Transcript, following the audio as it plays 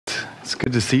It's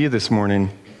good to see you this morning.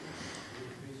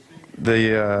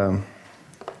 The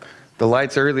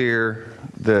lights earlier,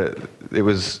 it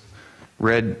was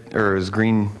red, or it was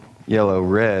green, yellow,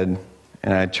 red,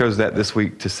 and I chose that this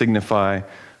week to signify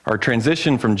our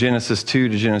transition from Genesis 2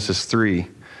 to Genesis 3,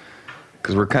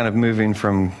 because we're kind of moving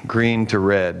from green to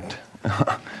red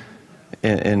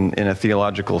in a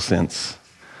theological sense.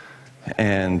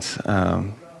 And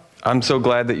I'm so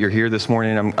glad that you're here this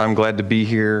morning. I'm glad to be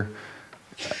here.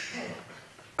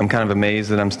 I'm kind of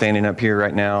amazed that I'm standing up here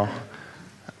right now.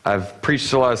 I've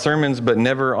preached a lot of sermons, but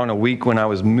never on a week when I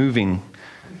was moving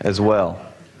as well.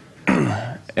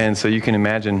 And so you can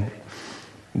imagine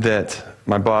that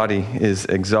my body is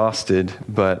exhausted,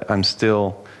 but I'm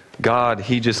still, God,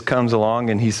 He just comes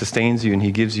along and He sustains you and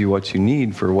He gives you what you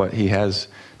need for what He has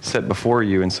set before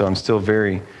you. And so I'm still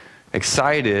very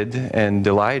excited and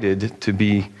delighted to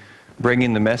be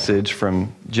bringing the message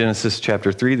from Genesis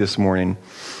chapter 3 this morning.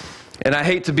 And I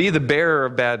hate to be the bearer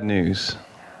of bad news,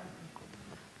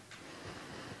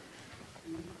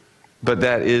 but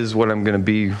that is what I'm going to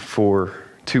be for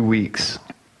 2 weeks.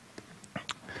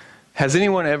 Has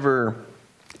anyone ever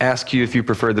asked you if you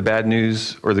prefer the bad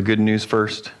news or the good news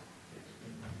first?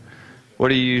 What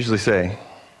do you usually say?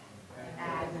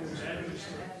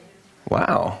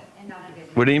 Wow.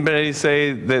 Would anybody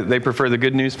say that they prefer the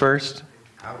good news first?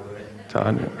 I would.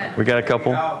 Todd, we got a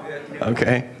couple?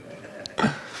 Okay.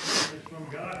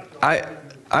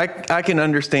 I can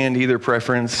understand either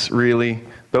preference, really.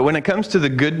 But when it comes to the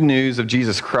good news of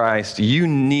Jesus Christ, you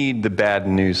need the bad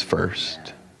news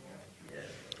first.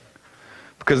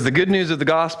 Because the good news of the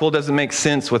gospel doesn't make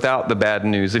sense without the bad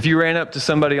news. If you ran up to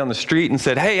somebody on the street and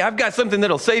said, "Hey, I've got something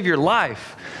that'll save your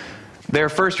life," their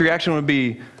first reaction would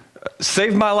be,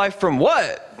 "Save my life from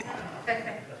what?"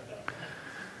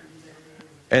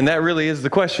 And that really is the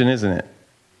question, isn't it?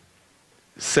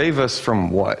 Save us from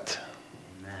what?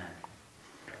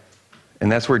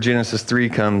 And that's where Genesis 3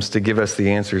 comes to give us the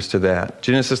answers to that.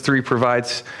 Genesis 3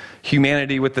 provides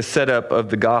humanity with the setup of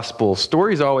the gospel.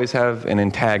 Stories always have an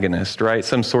antagonist, right?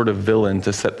 Some sort of villain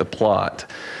to set the plot.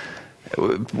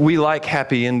 We like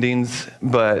happy endings,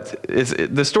 but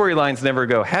the storylines never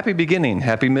go happy beginning,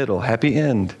 happy middle, happy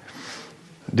end,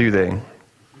 do they?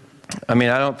 I mean,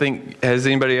 I don't think, has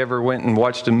anybody ever went and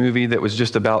watched a movie that was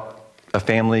just about a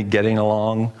family getting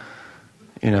along?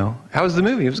 You know, how was the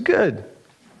movie? It was good.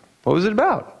 What was it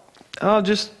about? Oh,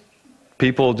 just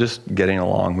people just getting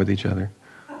along with each other.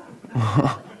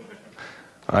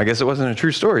 I guess it wasn't a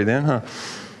true story then, huh?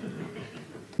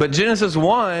 But Genesis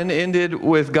 1 ended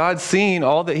with God seeing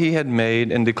all that He had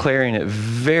made and declaring it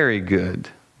very good.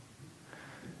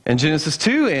 And Genesis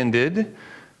 2 ended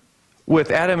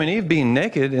with Adam and Eve being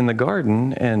naked in the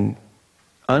garden and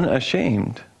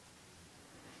unashamed.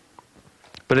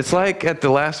 But it's like at the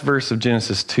last verse of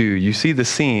Genesis 2, you see the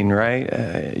scene, right?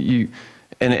 And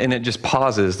it just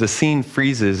pauses. The scene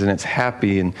freezes and it's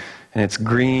happy and it's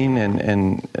green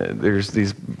and there's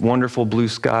these wonderful blue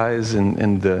skies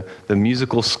and the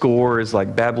musical score is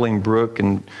like babbling brook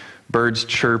and birds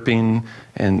chirping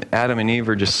and Adam and Eve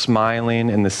are just smiling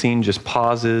and the scene just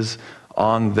pauses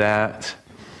on that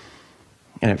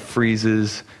and it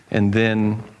freezes and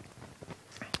then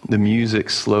the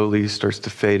music slowly starts to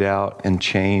fade out and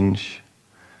change,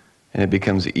 and it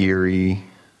becomes eerie,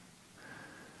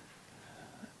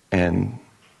 and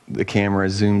the camera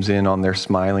zooms in on their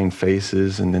smiling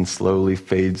faces and then slowly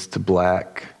fades to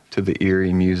black to the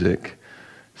eerie music,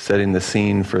 setting the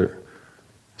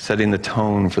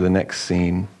tone for the next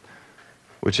scene,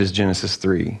 which is Genesis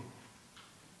 3.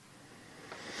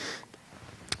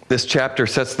 This chapter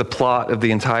sets the plot of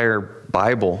the entire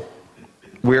Bible.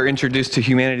 We're introduced to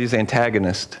humanity's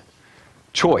antagonist,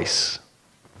 choice,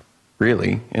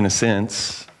 really, in a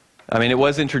sense. I mean, it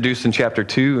was introduced in chapter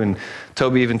 2, and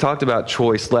Toby even talked about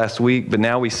choice last week, but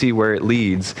now we see where it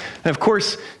leads. And of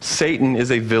course, Satan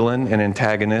is a villain and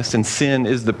antagonist, and sin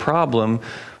is the problem.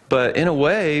 But in a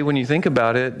way, when you think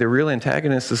about it, the real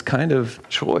antagonist is kind of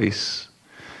choice.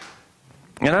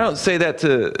 And I don't say that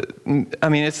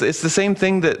it's the same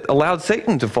thing that allowed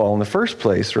Satan to fall in the first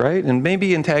place, right? And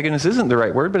maybe antagonist isn't the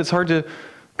right word, but it's hard to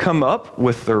come up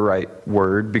with the right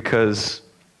word because,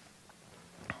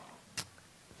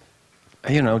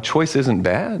 choice isn't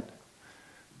bad.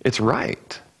 It's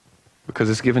right because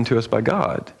it's given to us by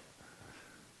God.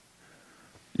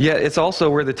 Yet it's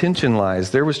also where the tension lies.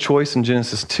 There was choice in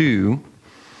Genesis 2,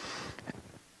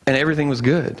 and everything was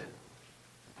good.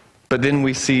 But then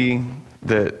we see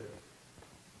that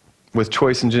with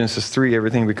choice in Genesis 3,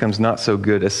 everything becomes not so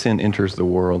good as sin enters the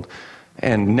world.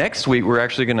 And next week, we're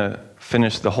actually going to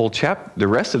finish the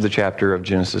rest of the chapter of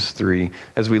Genesis 3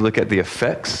 as we look at the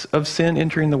effects of sin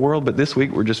entering the world. But this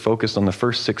week we're just focused on the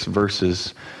first 6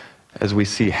 verses as we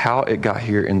see how it got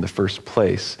here in the first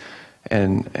place.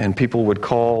 And people would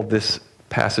call this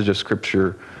passage of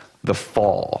Scripture the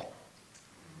fall.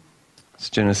 It's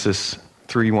Genesis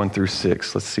 3, 1 through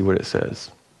 6. Let's see what it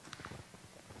says.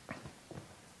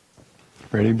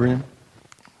 Ready, Brennan?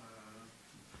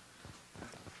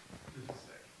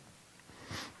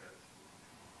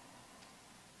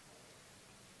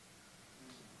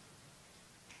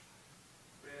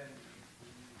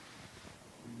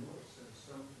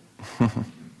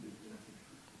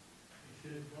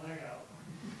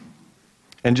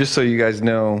 And just so you guys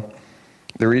know,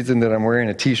 the reason that I'm wearing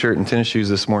a t-shirt and tennis shoes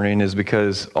this morning is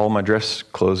because all my dress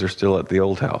clothes are still at the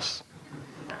old house.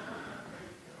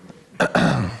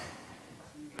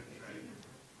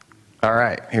 All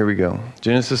right, here we go.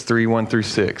 Genesis 3, 1 through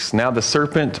 6. Now the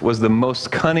serpent was the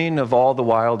most cunning of all the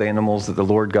wild animals that the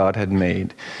Lord God had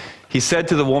made. He said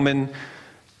to the woman,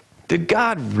 "Did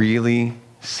God really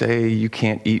say you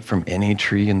can't eat from any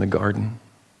tree in the garden?"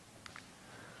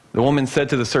 The woman said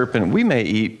to the serpent, "We may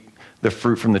eat the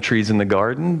fruit from the trees in the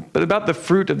garden, but about the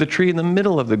fruit of the tree in the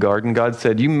middle of the garden, God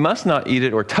said, 'You must not eat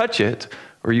it or touch it,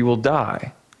 or you will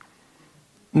die.'"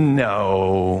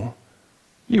 "No,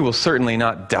 you will certainly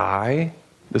not die,"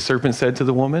 the serpent said to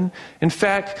the woman. "In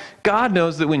fact, God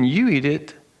knows that when you eat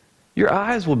it, your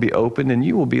eyes will be opened and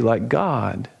you will be like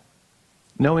God,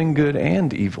 knowing good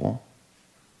and evil."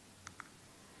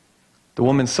 The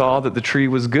woman saw that the tree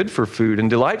was good for food and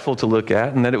delightful to look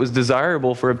at, and that it was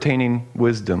desirable for obtaining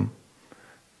wisdom.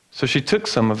 So she took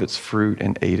some of its fruit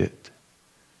and ate it.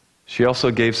 She also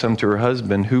gave some to her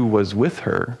husband who was with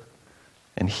her,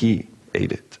 and he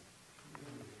ate it.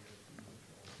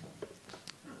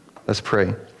 Let's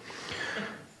pray.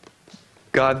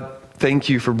 God, thank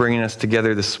you for bringing us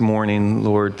together this morning,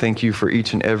 Lord. Thank you for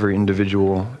each and every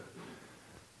individual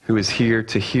who is here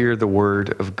to hear the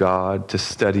word of God, to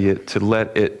study it, to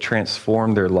let it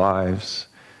transform their lives.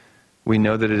 We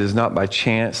know that it is not by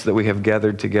chance that we have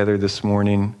gathered together this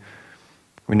morning.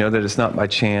 We know that it's not by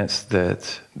chance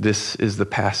that this is the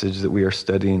passage that we are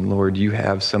studying. Lord, you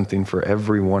have something for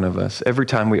every one of us. Every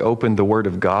time we open the word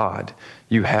of God,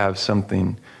 you have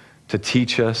something to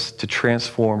teach us, to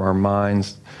transform our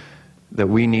minds, that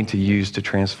we need to use to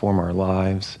transform our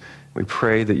lives. We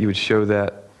pray that you would show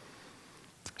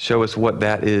us what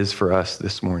that is for us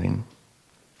this morning.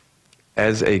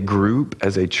 As a group,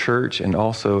 as a church, and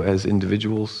also as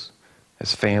individuals,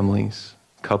 as families,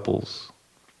 couples.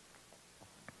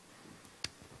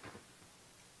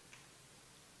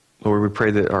 Lord, we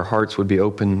pray that our hearts would be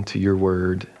open to your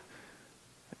word.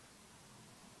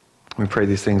 We pray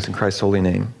these things in Christ's holy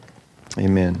name.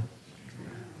 Amen.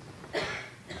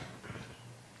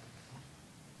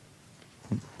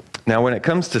 Now, when it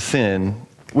comes to sin,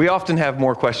 we often have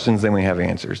more questions than we have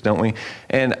answers, don't we?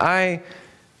 And I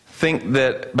think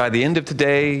that by the end of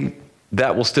today,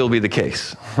 that will still be the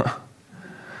case.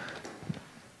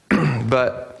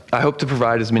 But I hope to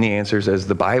provide as many answers as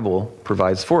the Bible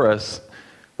provides for us.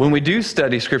 When we do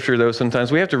study Scripture, though,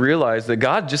 sometimes we have to realize that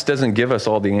God just doesn't give us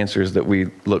all the answers that we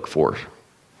look for.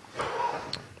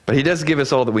 But he does give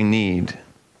us all that we need.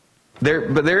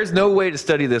 But there is no way to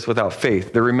study this without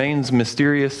faith. There remains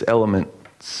mysterious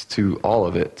elements to all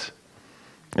of it.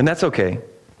 And that's okay.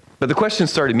 But the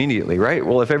questions start immediately, right?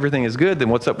 Well, if everything is good, then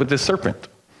what's up with this serpent?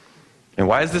 And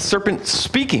why is this serpent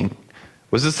speaking?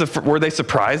 Were they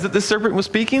surprised that this serpent was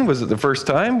speaking? Was it the first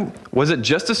time? Was it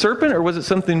just a serpent, or was it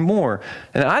something more?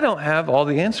 And I don't have all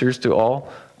the answers to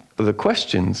all of the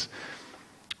questions.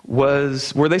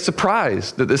 Were they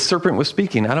surprised that this serpent was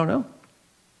speaking? I don't know.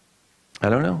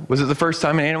 Was it the first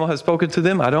time an animal has spoken to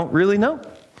them? I don't really know.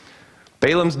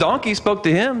 Balaam's donkey spoke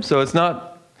to him, so it's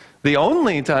not the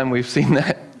only time we've seen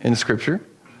that in Scripture.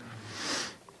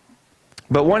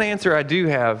 But one answer I do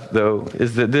have, though,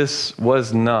 is that this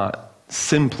was not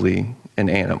simply an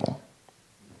animal.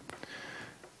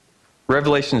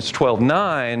 Revelations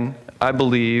 12:9, I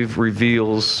believe,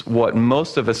 reveals what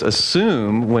most of us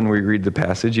assume when we read the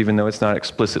passage, even though it's not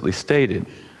explicitly stated.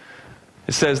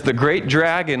 It says, "The great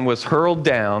dragon was hurled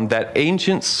down, that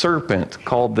ancient serpent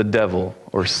called the devil,"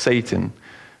 or Satan,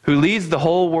 "who leads the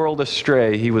whole world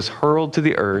astray. He was hurled to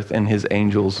the earth, and his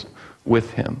angels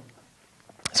with him."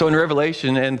 So in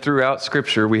Revelation and throughout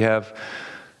Scripture, we have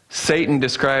Satan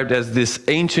described as this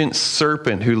ancient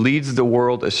serpent who leads the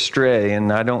world astray.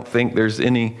 And I don't think there's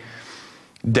any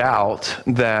doubt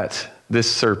that this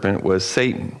serpent was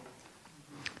Satan.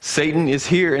 Satan is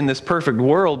here in this perfect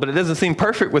world, but it doesn't seem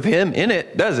perfect with him in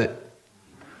it, does it?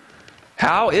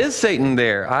 How is Satan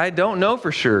there? I don't know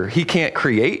for sure. He can't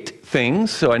create things,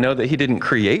 so I know that he didn't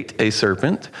create a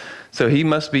serpent. So he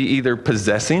must be either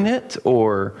possessing it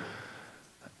or,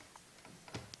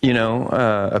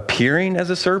 appearing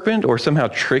as a serpent or somehow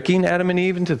tricking Adam and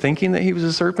Eve into thinking that he was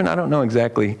a serpent. I don't know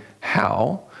exactly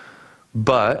how,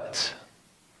 but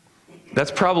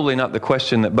that's probably not the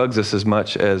question that bugs us as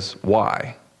much as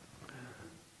why.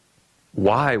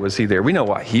 Why was he there? We know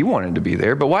why he wanted to be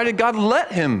there, but why did God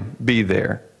let him be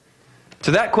there?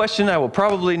 To that question, I will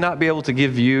probably not be able to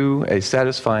give you a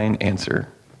satisfying answer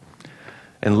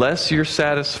unless you're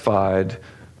satisfied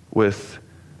with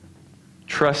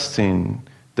trusting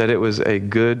that it was a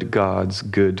good God's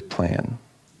good plan.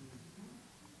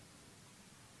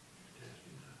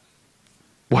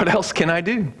 What else can I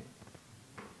do?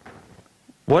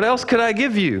 What else could I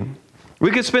give you? We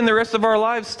could spend the rest of our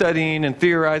lives studying and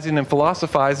theorizing and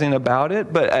philosophizing about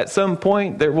it, but at some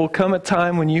point there will come a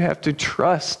time when you have to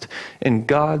trust in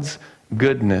God's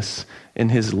goodness, in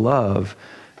his love.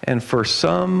 And for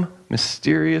some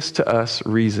mysterious to us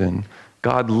reason,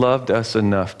 God loved us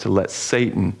enough to let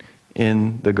Satan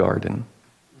in the garden.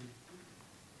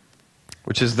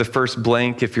 Which is the first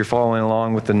blank if you're following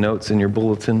along with the notes in your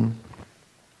bulletin.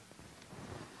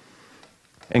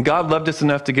 And God loved us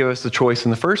enough to give us the choice in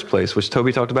the first place, which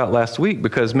Toby talked about last week,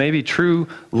 because maybe true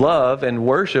love and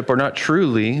worship are not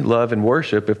truly love and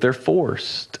worship if they're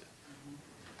forced.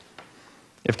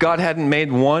 If God hadn't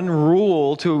made one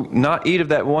rule to not eat of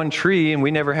that one tree and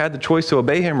we never had the choice to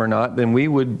obey him or not, then we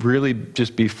would really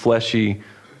just be fleshy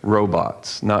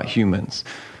robots, not humans.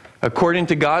 According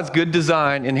to God's good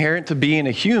design, inherent to being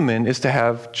a human is to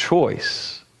have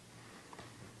choice.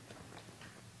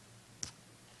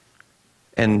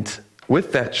 And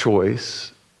with that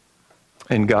choice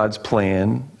and God's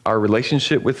plan, our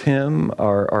relationship with him,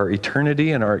 our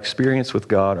eternity and our experience with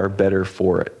God are better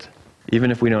for it,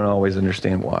 even if we don't always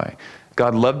understand why.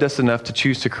 God loved us enough to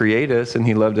choose to create us, and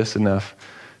he loved us enough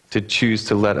to choose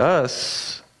to let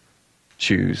us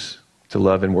choose to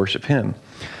love and worship him.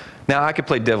 Now, I could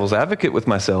play devil's advocate with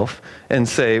myself and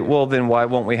say, well, then why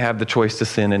won't we have the choice to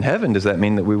sin in heaven? Does that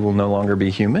mean that we will no longer be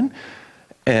human?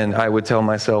 And I would tell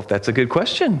myself, that's a good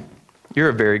question. You're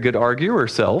a very good arguer,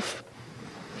 self.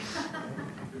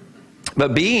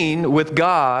 But being with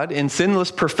God in sinless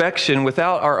perfection,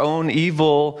 without our own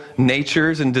evil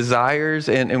natures and desires,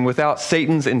 and without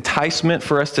Satan's enticement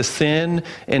for us to sin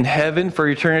in heaven for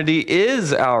eternity,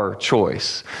 is our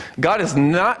choice. God is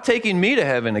not taking me to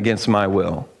heaven against my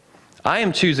will. I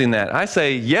am choosing that. I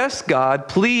say, yes, God,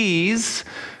 please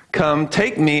come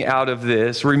take me out of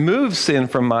this. Remove sin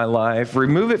from my life.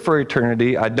 Remove it for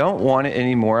eternity. I don't want it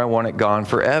anymore. I want it gone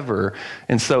forever.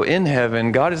 And so in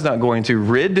heaven, God is not going to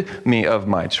rid me of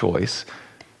my choice.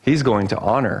 He's going to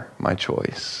honor my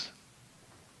choice.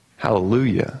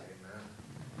 Hallelujah.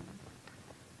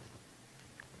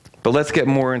 But let's get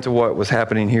more into what was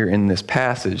happening here in this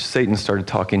passage. Satan started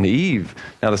talking to Eve.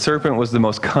 Now the serpent was the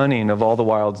most cunning of all the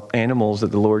wild animals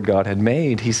that the Lord God had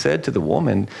made. He said to the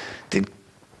woman, Did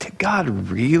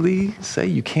God really say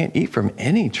you can't eat from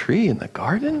any tree in the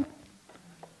garden?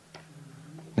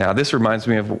 Now, this reminds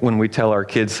me of when we tell our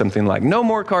kids something like, no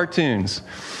more cartoons.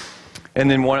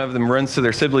 And then one of them runs to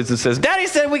their siblings and says, Daddy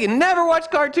said we can never watch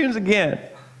cartoons again.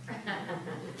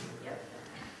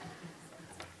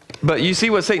 But you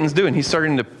see what Satan's doing. He's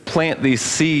starting to plant these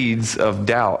seeds of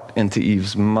doubt into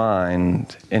Eve's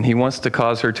mind. And he wants to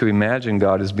cause her to imagine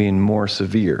God as being more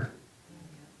severe.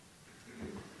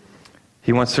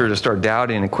 He wants her to start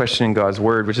doubting and questioning God's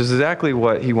word, which is exactly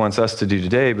what he wants us to do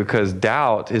today, because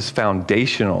doubt is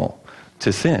foundational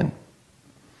to sin.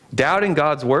 Doubting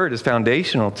God's word is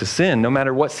foundational to sin. No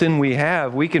matter what sin we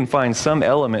have, we can find some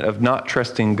element of not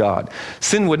trusting God.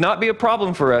 Sin would not be a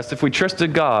problem for us if we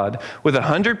trusted God with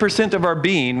 100% of our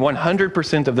being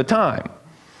 100% of the time.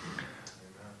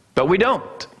 But we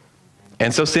don't.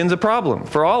 And so sin's a problem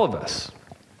for all of us.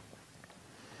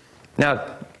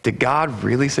 Now, did God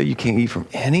really say you can't eat from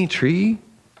any tree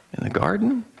in the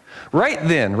garden? Right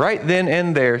then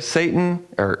and there, Satan,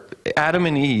 or Adam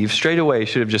and Eve, straight away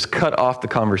should have just cut off the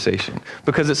conversation,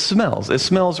 because it smells. It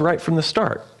smells right from the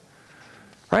start.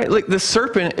 Right? Like the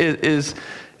serpent is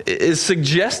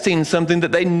suggesting something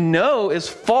that they know is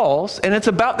false, and it's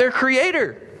about their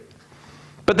creator.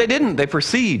 But they didn't. They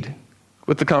proceed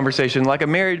with the conversation like a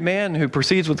married man who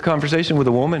proceeds with the conversation with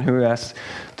a woman who asks,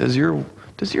 Does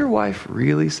your wife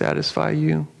really satisfy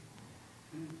you?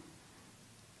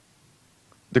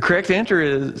 The correct answer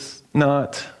is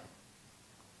not,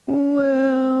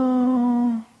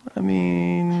 well,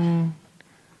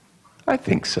 I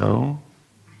think so.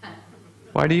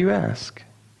 Why do you ask?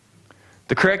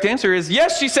 The correct answer is,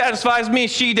 yes, she satisfies me,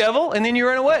 she-devil, and then you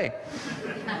run away.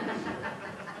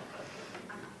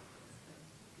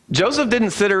 Joseph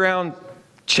didn't sit around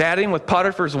chatting with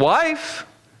Potiphar's wife.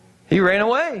 He ran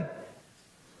away.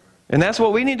 And that's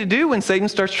what we need to do when Satan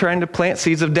starts trying to plant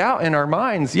seeds of doubt in our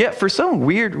minds. Yet, for some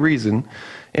weird reason,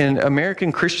 in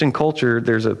American Christian culture,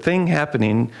 there's a thing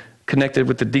happening connected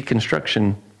with the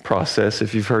deconstruction process,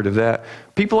 if you've heard of that.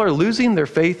 People are losing their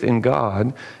faith in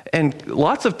God, and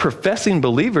lots of professing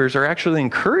believers are actually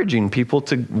encouraging people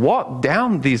to walk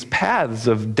down these paths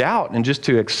of doubt and just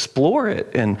to explore it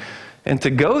and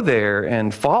to go there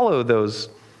and follow those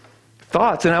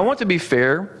thoughts. And I want to be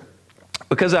fair,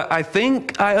 because I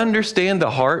think I understand the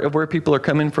heart of where people are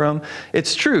coming from.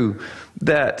 It's true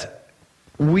that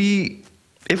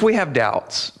if we have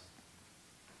doubts,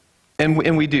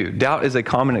 and we do, doubt is a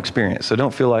common experience, so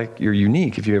don't feel like you're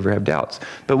unique if you ever have doubts.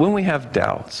 But when we have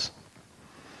doubts,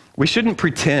 we shouldn't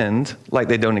pretend like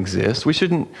they don't exist. We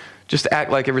shouldn't just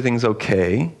act like everything's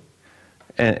okay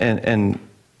and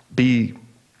be,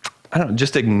 I don't know,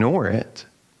 just ignore it.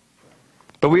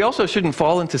 But we also shouldn't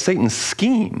fall into Satan's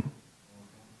scheme.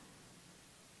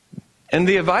 And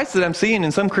the advice that I'm seeing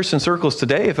in some Christian circles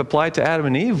today, if applied to Adam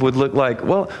and Eve, would look like,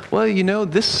 well, you know,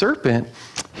 this serpent,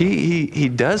 he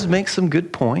does make some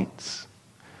good points.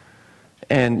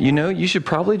 And, you know, you should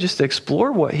probably just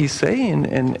explore what he's saying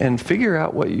and figure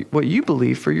out what you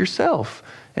believe for yourself.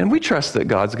 And we trust that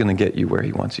God's going to get you where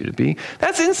he wants you to be.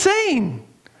 That's insane.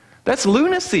 That's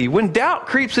lunacy. When doubt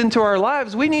creeps into our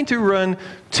lives, we need to run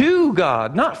to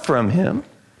God, not from him.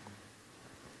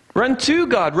 Run to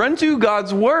God. Run to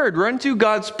God's word. Run to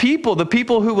God's people, the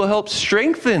people who will help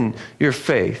strengthen your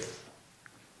faith.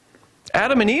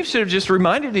 Adam and Eve should have just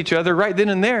reminded each other right then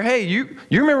and there, hey, you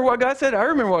remember what God said? I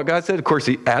remember what God said. Of course,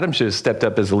 Adam should have stepped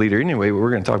up as a leader anyway.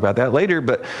 We're going to talk about that later.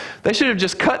 But they should have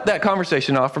just cut that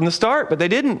conversation off from the start, but they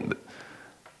didn't.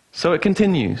 So it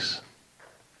continues.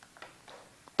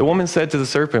 The woman said to the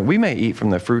serpent, we may eat from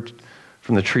the fruit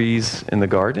from the trees in the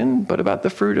garden, but about the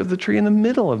fruit of the tree in the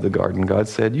middle of the garden, God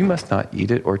said, you must not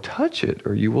eat it or touch it,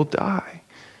 or you will die.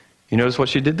 You notice what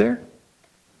she did there?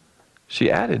 She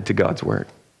added to God's word.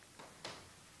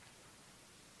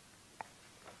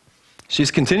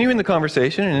 She's continuing the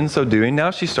conversation, and in so doing,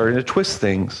 now she's starting to twist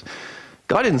things.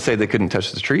 God didn't say they couldn't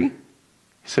touch the tree. He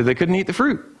said they couldn't eat the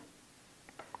fruit.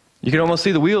 You can almost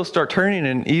see the wheels start turning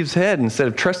in Eve's head. Instead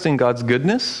of trusting God's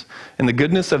goodness and the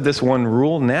goodness of this one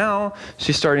rule, now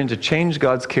she's starting to change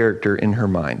God's character in her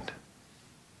mind.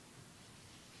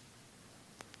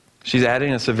 She's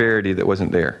adding a severity that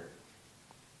wasn't there.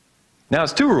 Now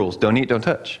it's 2 rules: don't eat, don't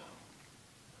touch.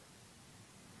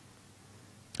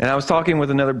 And I was talking with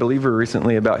another believer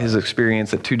recently about his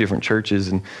experience at 2 different churches,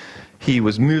 and he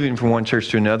was moving from one church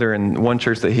to another, and one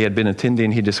church that he had been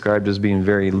attending, he described as being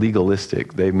very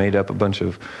legalistic. They made up a bunch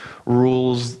of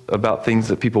rules about things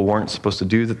that people weren't supposed to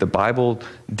do, that the Bible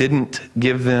didn't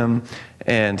give them.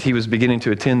 And he was beginning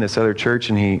to attend this other church,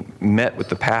 and he met with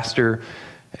the pastor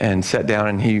and sat down,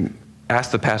 and he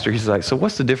asked the pastor, he's like, so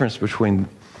what's the difference between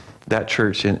that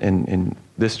church and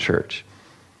this church?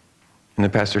 And the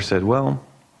pastor said, well,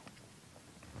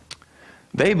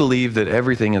 they believe that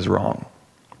everything is wrong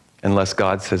unless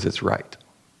God says it's right.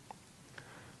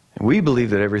 And we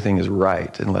believe that everything is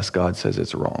right unless God says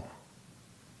it's wrong.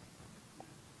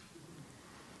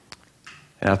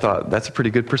 And I thought, that's a pretty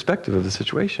good perspective of the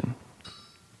situation.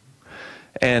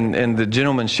 And the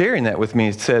gentleman sharing that with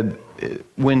me said,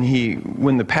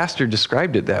 when the pastor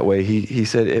described it that way, he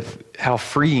said how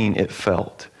freeing it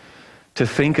felt to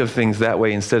think of things that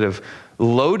way, instead of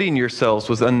loading yourselves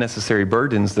with unnecessary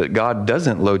burdens that God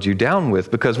doesn't load you down with.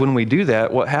 Because when we do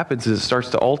that, what happens is it starts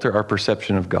to alter our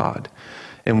perception of God.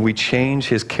 And we change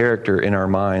his character in our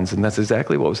minds. And that's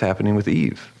exactly what was happening with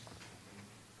Eve.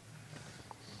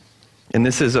 And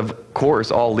this is, of course,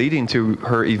 all leading to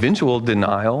her eventual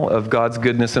denial of God's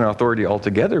goodness and authority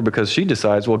altogether, because she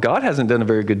decides, well, God hasn't done a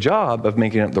very good job of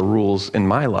making up the rules in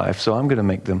my life, so I'm going to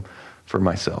make them for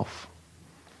myself.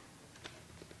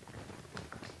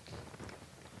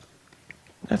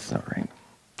 That's not right.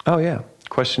 Oh, yeah.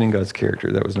 Questioning God's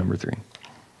character. That was number 3.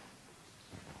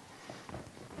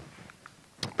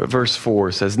 But verse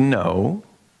 4 says, no,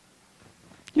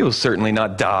 you will certainly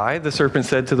not die, the serpent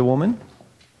said to the woman.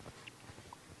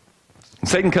 And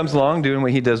Satan comes along doing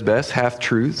what he does best,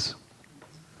 half-truths,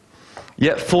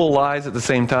 yet full lies at the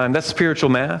same time. That's spiritual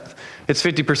math. It's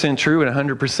 50% true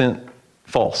and 100%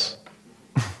 false.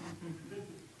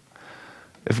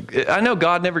 I know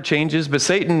God never changes, but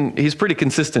Satan, he's pretty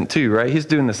consistent too, right? He's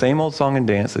doing the same old song and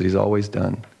dance that he's always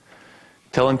done.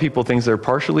 Telling people things that are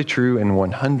partially true and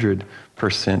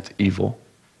 100% evil.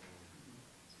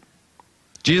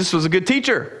 Jesus was a good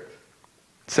teacher,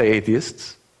 say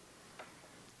atheists.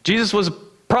 Jesus was a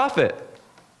prophet,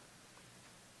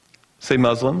 say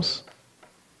Muslims.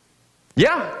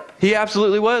 Yeah, he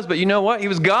absolutely was, but you know what? He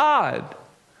was God.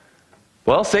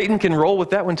 Well, Satan can roll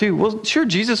with that one too. Well, sure,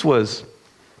 Jesus was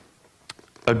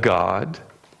a God,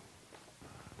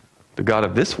 the God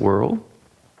of this world,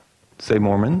 say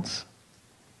Mormons.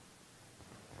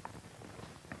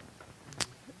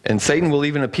 And Satan will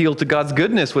even appeal to God's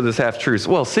goodness with his half-truths.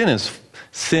 Well, sin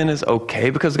is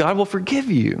okay because God will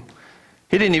forgive you.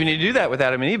 He didn't even need to do that with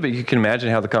Adam and Eve, but you can imagine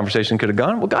how the conversation could have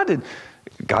gone. Well, God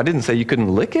didn't say you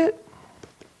couldn't lick it.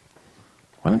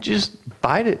 Why don't you just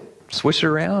bite it, swish it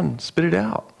around, spit it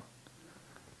out?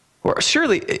 Or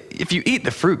surely, if you eat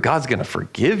the fruit, God's going to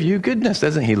forgive you. Goodness,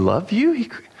 doesn't he love you?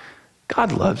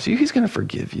 God loves you. He's going to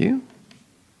forgive you.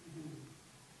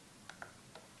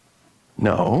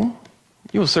 No,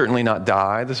 you will certainly not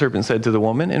die, the serpent said to the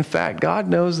woman. In fact, God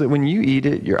knows that when you eat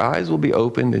it, your eyes will be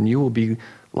opened and you will be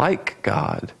like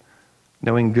God,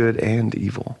 knowing good and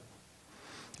evil.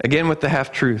 Again, with the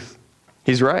half-truth,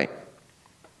 he's right.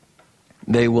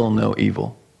 They will know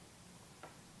evil.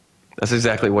 That's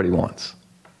exactly what he wants.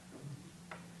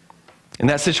 In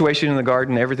that situation in the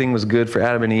garden, everything was good for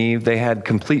Adam and Eve. They had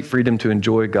complete freedom to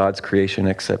enjoy God's creation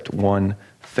except one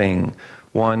thing,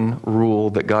 one rule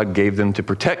that God gave them to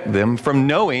protect them from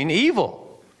knowing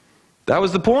evil. That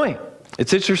was the point.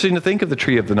 It's interesting to think of the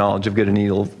tree of the knowledge of good and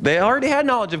evil. They already had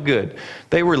knowledge of good.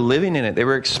 They were living in it. They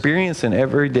were experiencing it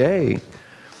every day.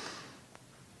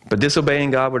 But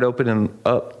disobeying God would open them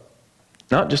up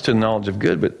not just to the knowledge of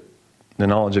good, but the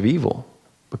knowledge of evil,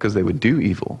 because they would do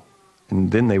evil, and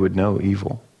then they would know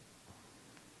evil.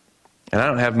 And I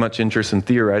don't have much interest in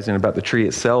theorizing about the tree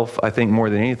itself. I think more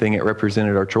than anything, it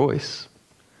represented our choice.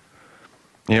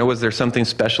 You know, was there something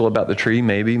special about the tree?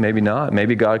 Maybe, maybe not.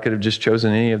 Maybe God could have just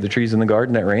chosen any of the trees in the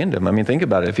garden at random. I mean, think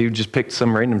about it. If he just picked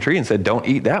some random tree and said, don't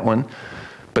eat that one,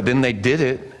 but then they did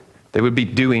it, they would be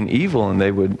doing evil, and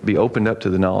they would be opened up to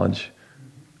the knowledge,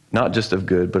 not just of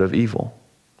good, but of evil.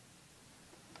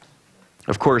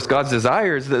 Of course, God's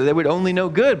desire is that they would only know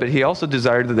good, but he also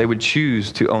desired that they would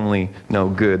choose to only know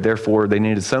good. Therefore, they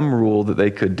needed some rule that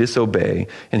they could disobey,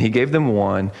 and he gave them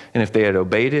one, and if they had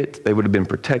obeyed it, they would have been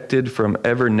protected from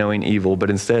ever knowing evil.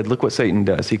 But instead, look what Satan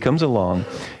does. He comes along,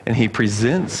 and he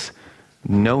presents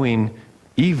knowing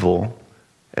evil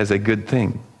as a good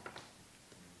thing.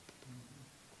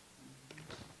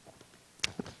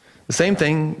 The same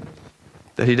thing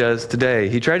that he does today.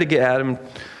 He tried to get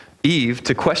Eve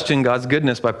to question God's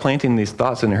goodness by planting these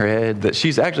thoughts in her head that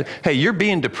she's actually, hey, you're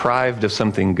being deprived of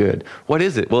something good. What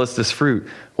is it? Well, it's this fruit.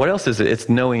 What else is it? It's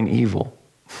knowing evil.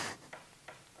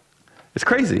 It's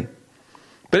crazy.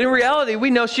 But in reality,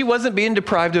 we know she wasn't being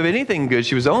deprived of anything good.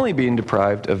 She was only being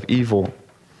deprived of evil.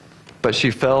 But she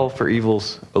fell for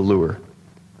evil's allure.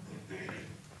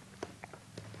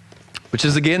 Which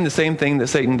is, again, the same thing that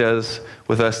Satan does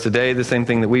with us today, the same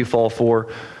thing that we fall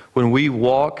for. When we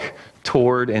walk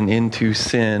toward and into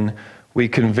sin, we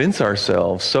convince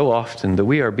ourselves so often that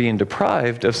we are being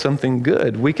deprived of something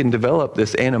good. We can develop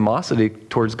this animosity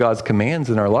towards God's commands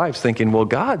in our lives, thinking, well,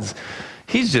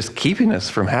 he's just keeping us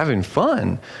from having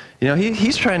fun. You know,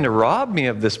 he's trying to rob me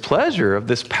of this pleasure, of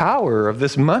this power, of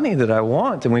this money that I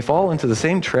want. And we fall into the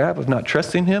same trap of not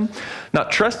trusting him,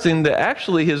 not trusting that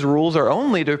actually his rules are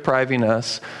only depriving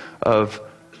us of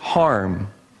harm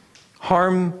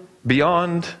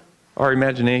beyond our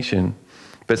imagination.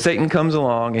 But Satan comes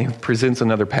along and presents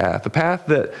another path, a path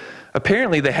that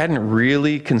apparently they hadn't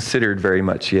really considered very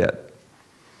much yet.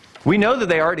 We know that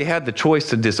they already had the choice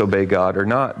to disobey God or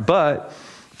not, but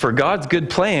for God's good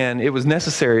plan, it was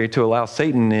necessary to allow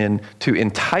Satan in to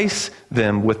entice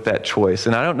them with that choice.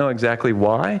 And I don't know exactly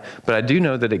why, but I do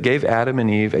know that it gave Adam and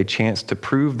Eve a chance to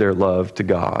prove their love to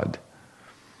God.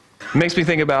 It makes me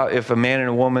think about if a man and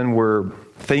a woman were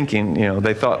thinking,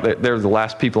 they thought that they're the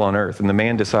last people on earth, and the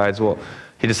man decides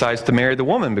to marry the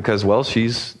woman because,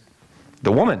 she's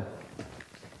the woman.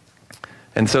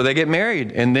 And so they get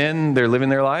married, and then they're living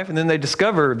their life, and then they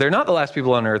discover they're not the last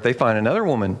people on earth. They find another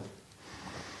woman,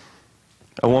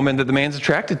 a woman that the man's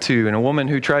attracted to, and a woman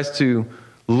who tries to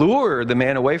lure the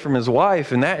man away from his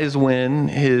wife, and that is when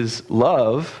his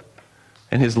love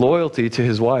and his loyalty to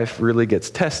his wife really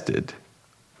gets tested.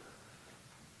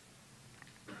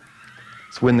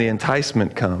 It's when the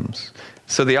enticement comes.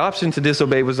 So the option to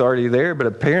disobey was already there, but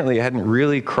apparently it hadn't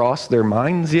really crossed their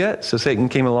minds yet. So Satan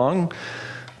came along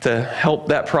to help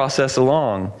that process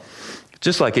along,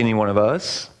 just like any one of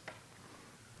us.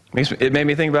 It made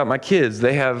me think about my kids.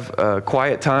 They have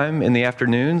quiet time in the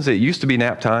afternoons. It used to be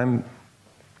nap time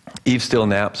Eve still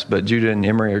naps, but Judah and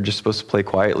Emery are just supposed to play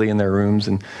quietly in their rooms,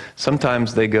 and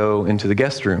sometimes they go into the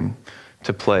guest room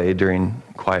to play during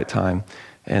quiet time,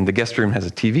 and the guest room has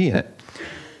a TV in it.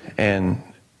 And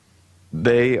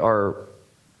they are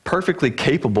perfectly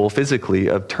capable physically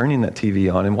of turning that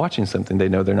TV on and watching something they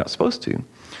know they're not supposed to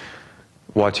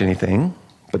watch anything,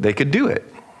 but they could do it.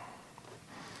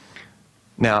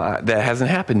 Now, that hasn't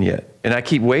happened yet. And I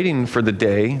keep waiting for the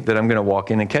day that I'm going to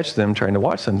walk in and catch them trying to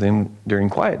watch something during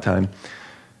quiet time.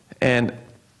 And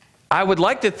I would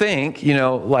like to think,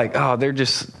 like, oh, they're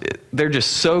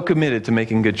just so committed to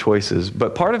making good choices.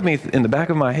 But part of me in the back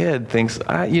of my head thinks,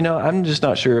 I'm just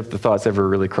not sure if the thoughts ever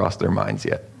really crossed their minds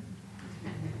yet.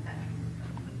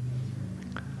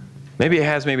 Maybe it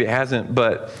has, maybe it hasn't.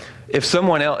 But if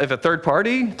someone else, if a third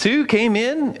party too came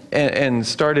in and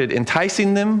started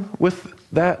enticing them with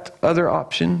that other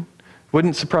option,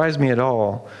 wouldn't surprise me at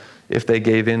all if they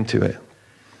gave in to it.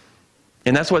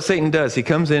 And that's what Satan does. He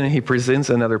comes in and he presents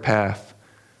another path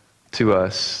to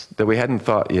us that we hadn't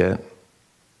thought yet.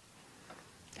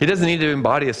 He doesn't need to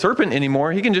embody a serpent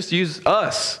anymore. He can just use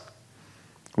us.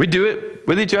 We do it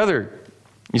with each other.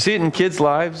 You see it in kids'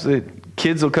 lives.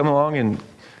 Kids will come along and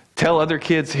tell other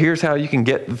kids, here's how you can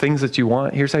get the things that you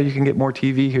want. Here's how you can get more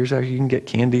TV. Here's how you can get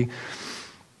candy.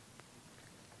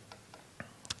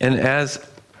 And as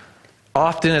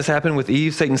often as happened with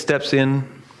Eve, Satan steps in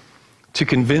to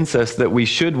convince us that we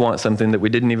should want something that we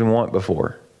didn't even want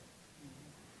before.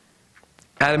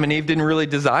 Adam and Eve didn't really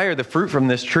desire the fruit from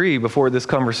this tree before this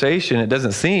conversation. It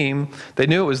doesn't seem. They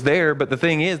knew it was there, but the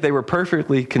thing is, they were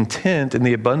perfectly content in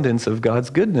the abundance of God's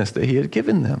goodness that he had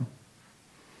given them.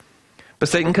 But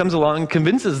Satan comes along and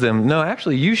convinces them, no,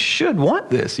 actually, you should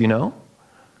want this, Have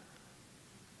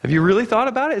you really thought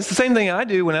about it? It's the same thing I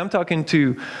do when I'm talking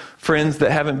to friends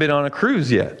that haven't been on a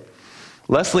cruise yet.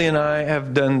 Leslie and I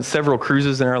have done several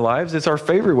cruises in our lives. It's our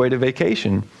favorite way to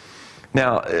vacation.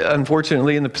 Now,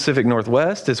 unfortunately, in the Pacific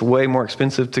Northwest, it's way more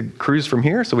expensive to cruise from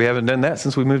here, so we haven't done that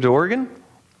since we moved to Oregon.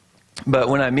 But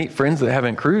when I meet friends that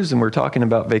haven't cruised and we're talking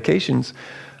about vacations,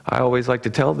 I always like to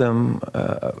tell them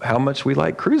how much we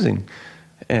like cruising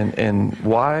and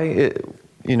why it,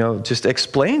 just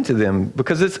explain to them,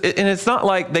 because it's not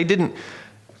like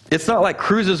it's not like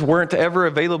cruises weren't ever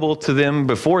available to them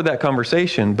before that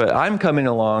conversation, but I'm coming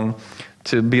along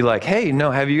to be like, hey,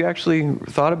 no, have you actually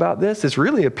thought about this? It's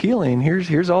really appealing.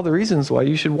 Here's all the reasons why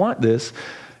you should want this.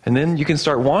 And then you can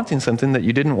start wanting something that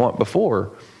you didn't want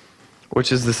before,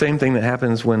 which is the same thing that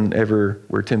happens whenever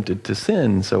we're tempted to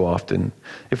sin so often.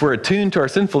 If we're attuned to our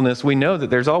sinfulness, we know that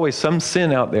there's always some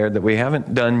sin out there that we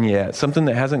haven't done yet, something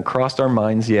that hasn't crossed our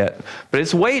minds yet. But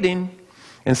it's waiting,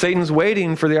 and Satan's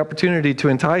waiting for the opportunity to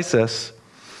entice us.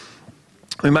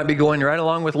 We might be going right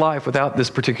along with life without this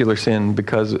particular sin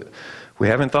because we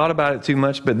haven't thought about it too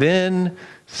much, but then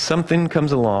something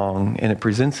comes along and it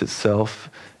presents itself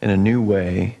in a new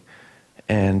way,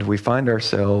 and we find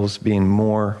ourselves being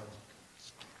more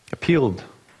appealed.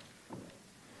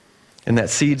 And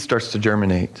that seed starts to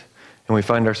germinate, and we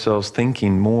find ourselves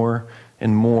thinking more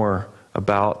and more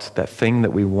about that thing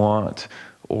that we want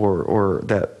or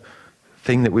that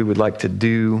thing that we would like to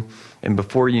do. And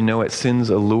before you know it, sin's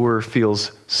allure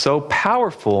feels so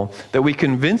powerful that we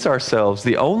convince ourselves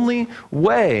the only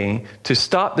way to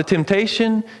stop the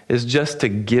temptation is just to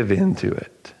give in to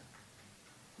it.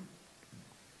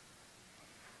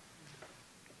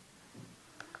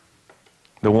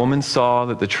 The woman saw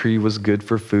that the tree was good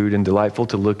for food and delightful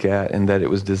to look at, and that it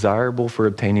was desirable for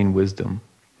obtaining wisdom.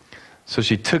 So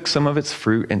she took some of its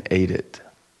fruit and ate it.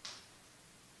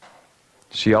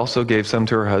 She also gave some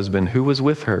to her husband who was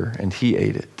with her, and he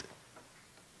ate it.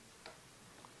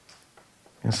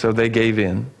 And so they gave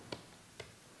in.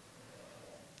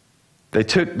 They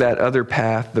took that other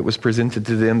path that was presented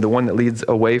to them, the one that leads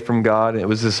away from God. And it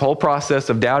was this whole process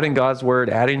of doubting God's word,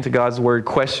 adding to God's word,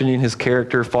 questioning his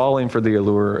character, falling for the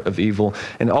allure of evil,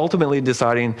 and ultimately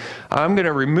deciding, I'm going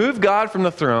to remove God from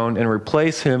the throne and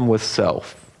replace him with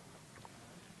self.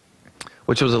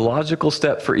 Which was a logical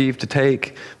step for Eve to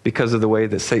take because of the way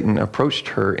that Satan approached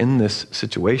her in this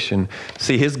situation.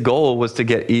 See, his goal was to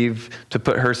get Eve to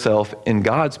put herself in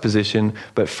God's position,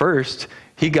 but first,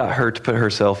 he got her to put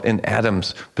herself in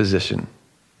Adam's position.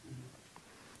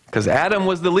 Because Adam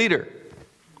was the leader.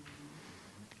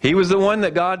 He was the one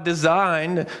that God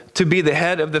designed to be the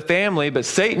head of the family, but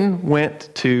Satan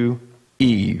went to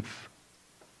Eve.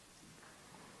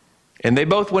 And they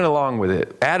both went along with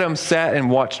it. Adam sat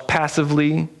and watched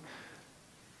passively,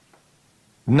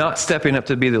 not stepping up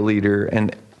to be the leader,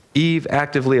 and Eve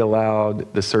actively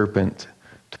allowed the serpent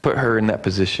to put her in that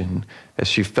position as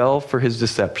she fell for his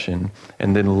deception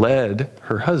and then led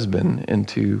her husband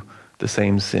into the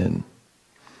same sin.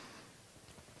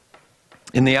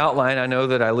 In the outline, I know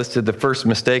that I listed the first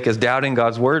mistake as doubting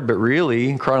God's word, but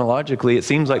really, chronologically, it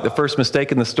seems like the first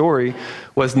mistake in the story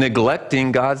was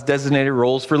neglecting God's designated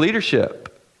roles for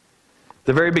leadership.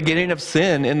 The very beginning of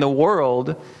sin in the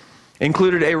world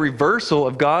included a reversal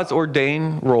of God's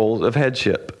ordained roles of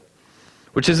headship,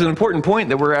 which is an important point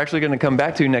that we're actually going to come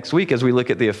back to next week as we look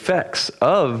at the effects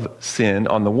of sin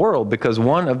on the world, because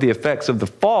one of the effects of the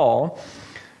fall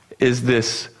is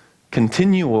this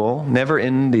continual,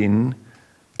 never-ending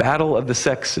battle of the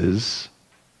sexes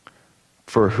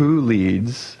for who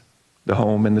leads the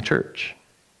home and the church.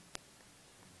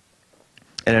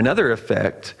 And another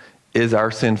effect is our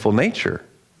sinful nature,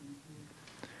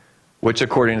 which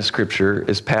according to Scripture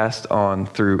is passed on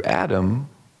through Adam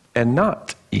and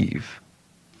not Eve.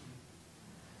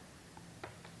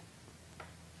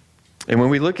 And when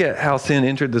we look at how sin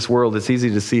entered this world, it's easy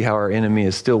to see how our enemy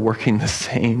is still working the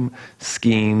same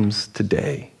schemes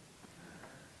today.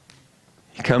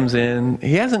 He comes in,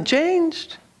 he hasn't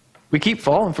changed. We keep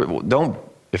falling for it.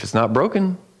 If it's not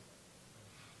broken,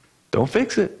 don't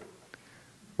fix it.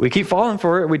 We keep falling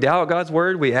for it. We doubt God's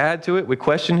word. We add to it. We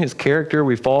question his character.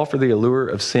 We fall for the allure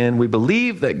of sin. We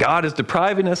believe that God is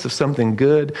depriving us of something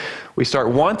good. We start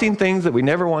wanting things that we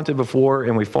never wanted before,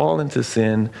 and we fall into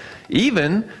sin,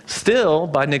 even still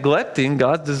by neglecting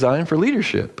God's design for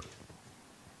leadership.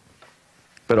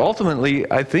 But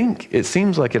ultimately, I think it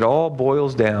seems like it all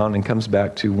boils down and comes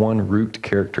back to one root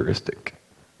characteristic,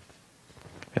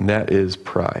 and that is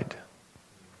pride.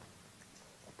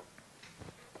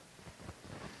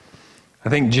 I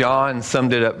think John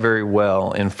summed it up very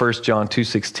well in 1 John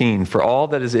 2:16. For all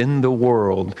that is in the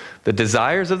world, the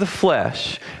desires of the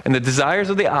flesh and the desires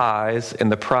of the eyes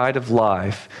and the pride of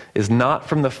life is not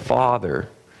from the Father,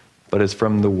 but is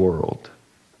from the world.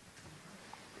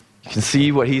 You can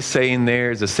see what he's saying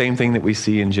there is the same thing that we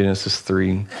see in Genesis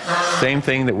 3. Same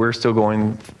thing that we're still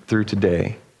going through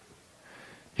today.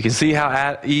 You can see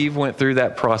how Eve went through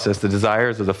that process, the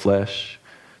desires of the flesh,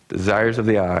 the desires of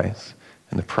the eyes,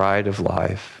 and the pride of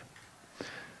life.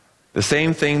 The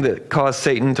same thing that caused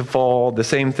Satan to fall, the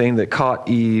same thing that caught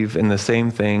Eve, and the same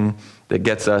thing that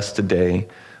gets us today.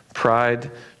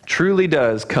 Pride truly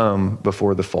does come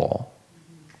before the fall.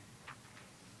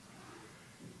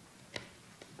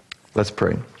 Let's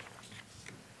pray.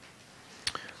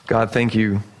 God, thank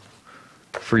you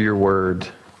for your word.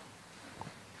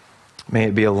 May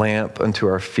it be a lamp unto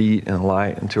our feet and a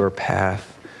light unto our path.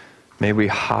 May we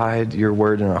hide your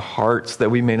word in our hearts that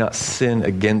we may not sin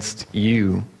against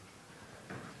you.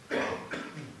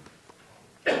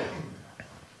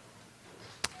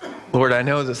 Lord, I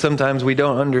know that sometimes we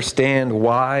don't understand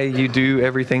why you do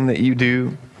everything that you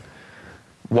do,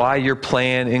 why your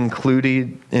plan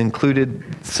included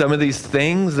some of these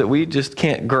things that we just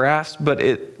can't grasp, but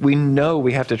we know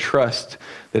we have to trust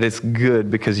that it's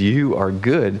good because you are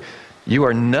good. You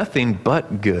are nothing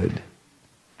but good.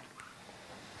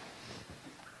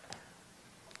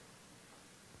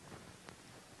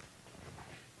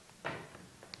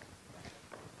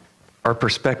 Our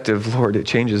perspective, Lord, it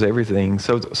changes everything.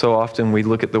 So often we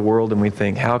look at the world and we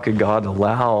think, how could God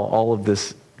allow all of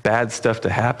this bad stuff to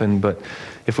happen? But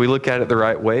if we look at it the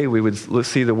right way, we would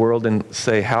see the world and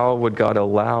say, how would God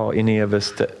allow any of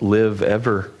us to live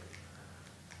ever?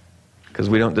 Because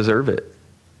we don't deserve it.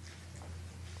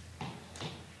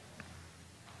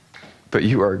 But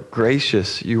you are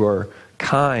gracious, you are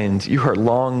kind, you are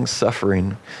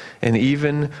long-suffering. And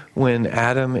even when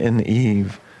Adam and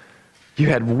Eve, you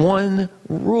had one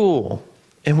rule,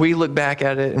 and we look back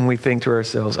at it and we think to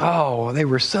ourselves, oh, they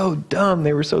were so dumb,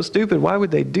 they were so stupid, why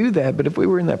would they do that? But if we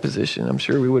were in that position, I'm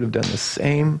sure we would have done the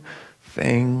same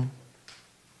thing.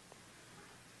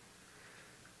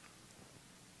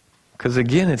 Because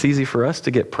again, it's easy for us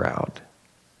to get proud.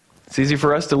 It's easy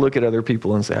for us to look at other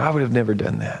people and say, I would have never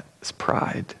done that. It's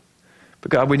pride.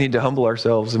 But God, we need to humble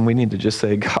ourselves and we need to just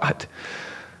say, God,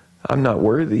 I'm not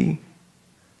worthy.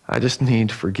 I just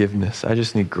need forgiveness. I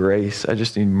just need grace. I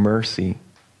just need mercy.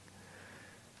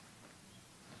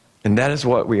 And that is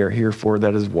what we are here for.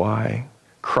 That is why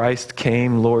Christ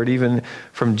came, Lord, even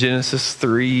from Genesis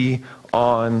 3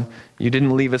 on. You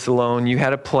didn't leave us alone. You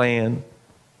had a plan.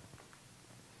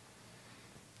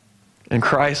 And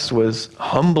Christ was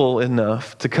humble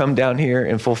enough to come down here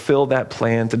and fulfill that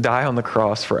plan, to die on the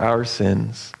cross for our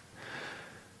sins.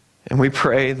 And we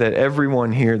pray that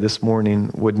everyone here this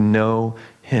morning would know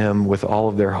him with all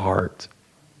of their heart.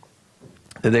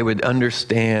 That they would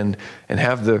understand and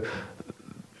have the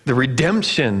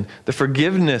redemption, the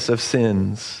forgiveness of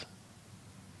sins.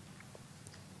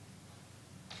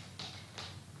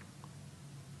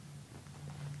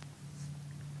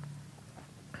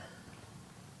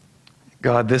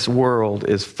 God, this world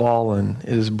is fallen,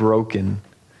 it is broken,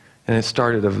 and it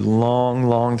started a long,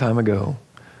 long time ago.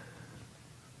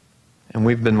 And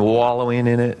we've been wallowing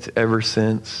in it ever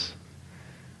since.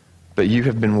 But you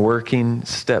have been working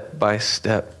step by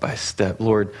step by step.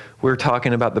 Lord, we're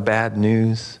talking about the bad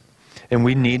news, and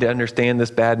we need to understand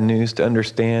this bad news to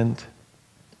understand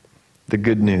the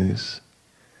good news.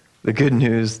 The good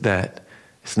news that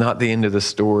it's not the end of the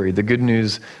story. The good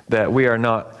news that we are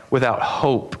not without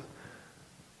hope.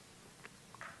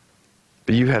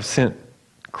 But you have sent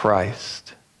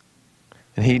Christ.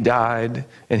 And he died,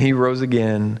 and he rose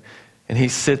again, and he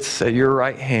sits at your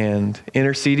right hand,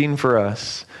 interceding for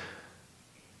us.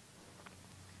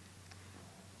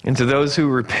 And to those who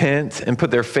repent and put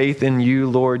their faith in you,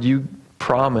 Lord, you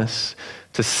promise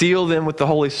to seal them with the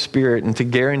Holy Spirit and to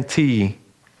guarantee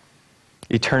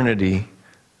eternity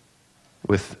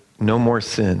with no more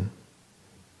sin.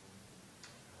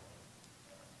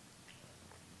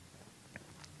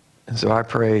 And so I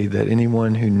pray that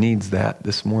anyone who needs that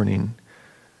this morning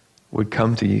would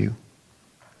come to you.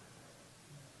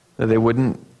 That they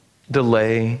wouldn't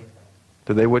delay,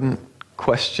 that they wouldn't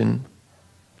question,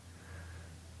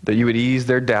 that you would ease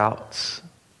their doubts,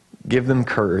 give them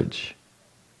courage.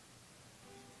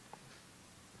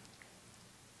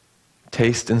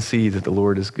 Taste and see that the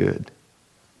Lord is good.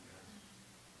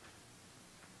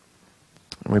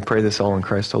 And we pray this all in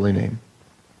Christ's holy name.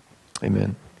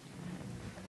 Amen.